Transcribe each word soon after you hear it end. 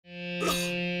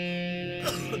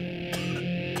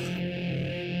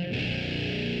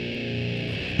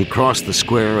He crossed the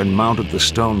square and mounted the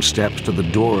stone steps to the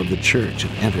door of the church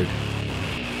and entered.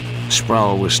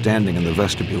 Sproul was standing in the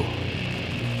vestibule.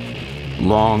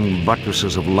 Long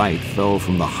buttresses of light fell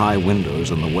from the high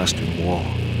windows on the western wall.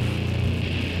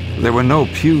 There were no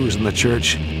pews in the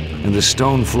church, and the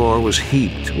stone floor was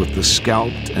heaped with the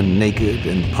scalped and naked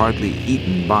and partly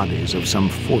eaten bodies of some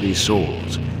 40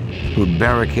 souls who'd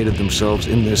barricaded themselves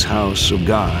in this house of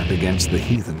God against the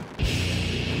heathen.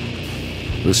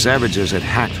 The savages had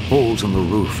hacked holes in the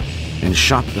roof and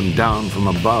shot them down from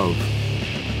above,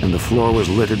 and the floor was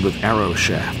littered with arrow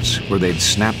shafts where they'd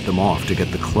snapped them off to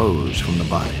get the clothes from the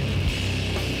body.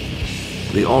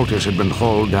 The altars had been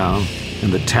hauled down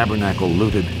and the tabernacle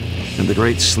looted, and the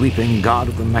great sleeping god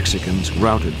of the Mexicans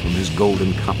routed from his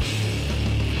golden cup.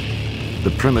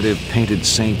 The primitive painted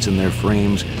saints in their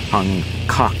frames hung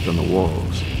cocked on the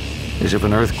walls, as if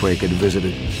an earthquake had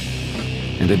visited,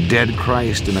 and a dead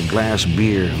Christ in a glass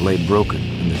bier lay broken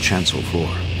in the chancel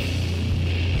floor.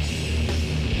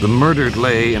 The murdered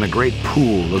lay in a great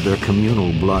pool of their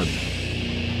communal blood.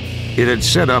 It had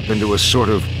set up into a sort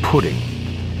of pudding,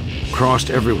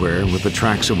 crossed everywhere with the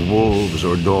tracks of wolves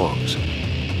or dogs,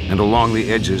 and along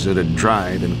the edges it had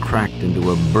dried and cracked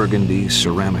into a burgundy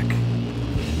ceramic.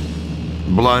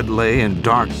 Blood lay in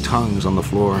dark tongues on the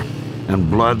floor, and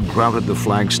blood grouted the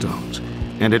flagstones,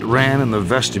 and it ran in the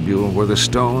vestibule where the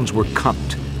stones were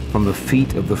cupped from the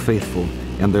feet of the faithful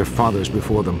and their fathers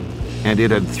before them, and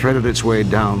it had threaded its way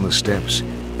down the steps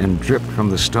and dripped from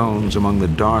the stones among the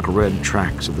dark red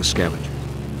tracks of the scavengers.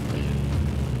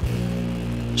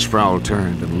 Sproul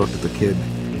turned and looked at the kid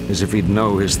as if he'd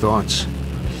know his thoughts,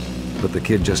 but the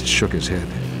kid just shook his head.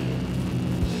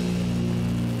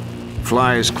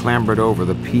 Flies clambered over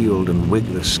the peeled and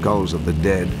wigless skulls of the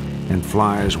dead, and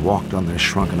flies walked on their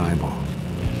shrunken eyeballs.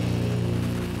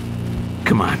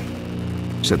 "Come on,"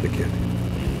 said the kid.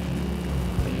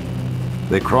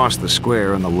 They crossed the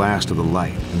square in the last of the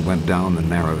light and went down the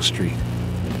narrow street.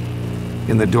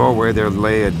 In the doorway there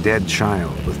lay a dead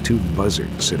child with 2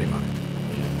 buzzards sitting on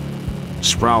it.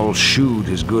 Sproul shooed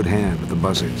his good hand at the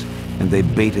buzzards, and they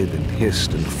baited and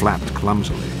hissed and flapped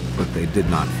clumsily, but they did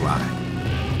not fly.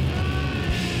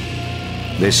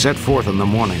 They set forth in the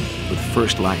morning with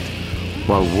first light,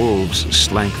 while wolves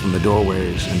slank from the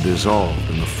doorways and dissolved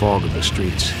in the fog of the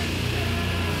streets.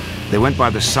 They went by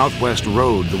the southwest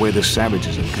road the way the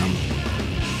savages had come.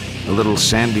 A little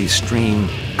sandy stream,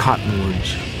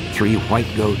 cottonwoods, 3 white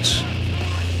goats.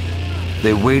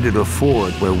 They waded a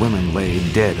ford where women lay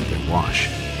dead at their wash.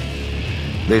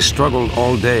 They struggled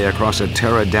all day across a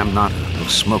terra damnata of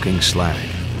smoking slag,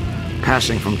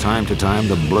 passing from time to time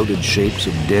the bloated shapes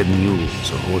of dead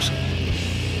mules or horses.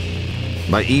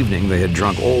 By evening they had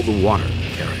drunk all the water they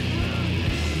carried.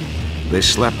 They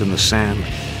slept in the sand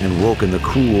and woke in the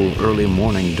cool, early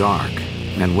morning dark,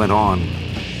 and went on,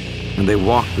 and they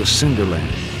walked the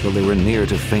cinderland till they were near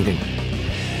to fainting.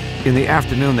 In the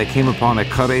afternoon they came upon a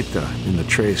carreta in the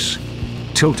trace,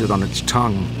 tilted on its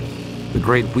tongue, the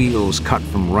great wheels cut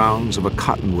from rounds of a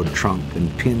cottonwood trunk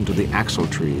and pinned to the axle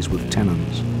trees with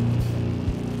tenons.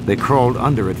 They crawled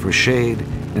under it for shade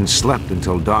and slept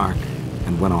until dark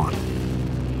and went on.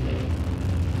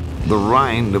 The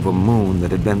rind of a moon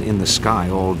that had been in the sky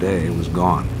all day was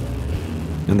gone,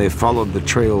 and they followed the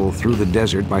trail through the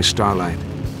desert by starlight,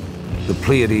 the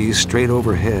Pleiades straight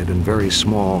overhead and very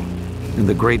small, and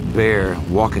the Great Bear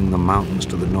walking the mountains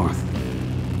to the north.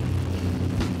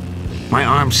 "My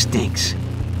arm stinks,"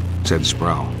 said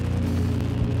Sproul.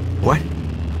 "What?"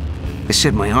 "I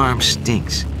said my arm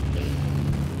stinks."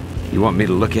 "You want me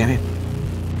to look at it?"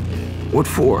 "What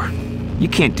for? You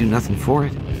can't do nothing for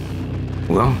it."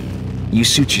 "Well, you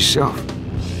suit yourself."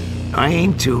 "I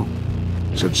aim to,"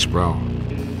 said Sproul.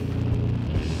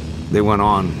 They went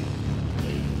on.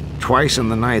 Twice in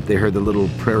the night they heard the little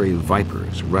prairie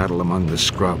vipers rattle among the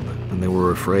scrub, and they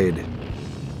were afraid.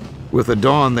 With the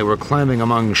dawn they were climbing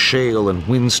among shale and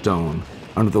whinstone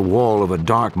under the wall of a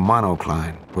dark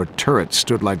monocline where turrets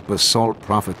stood like basalt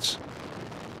prophets.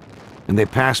 And they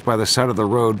passed by the side of the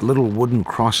road little wooden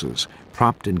crosses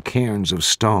propped in cairns of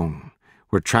stone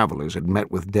where travelers had met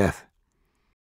with death.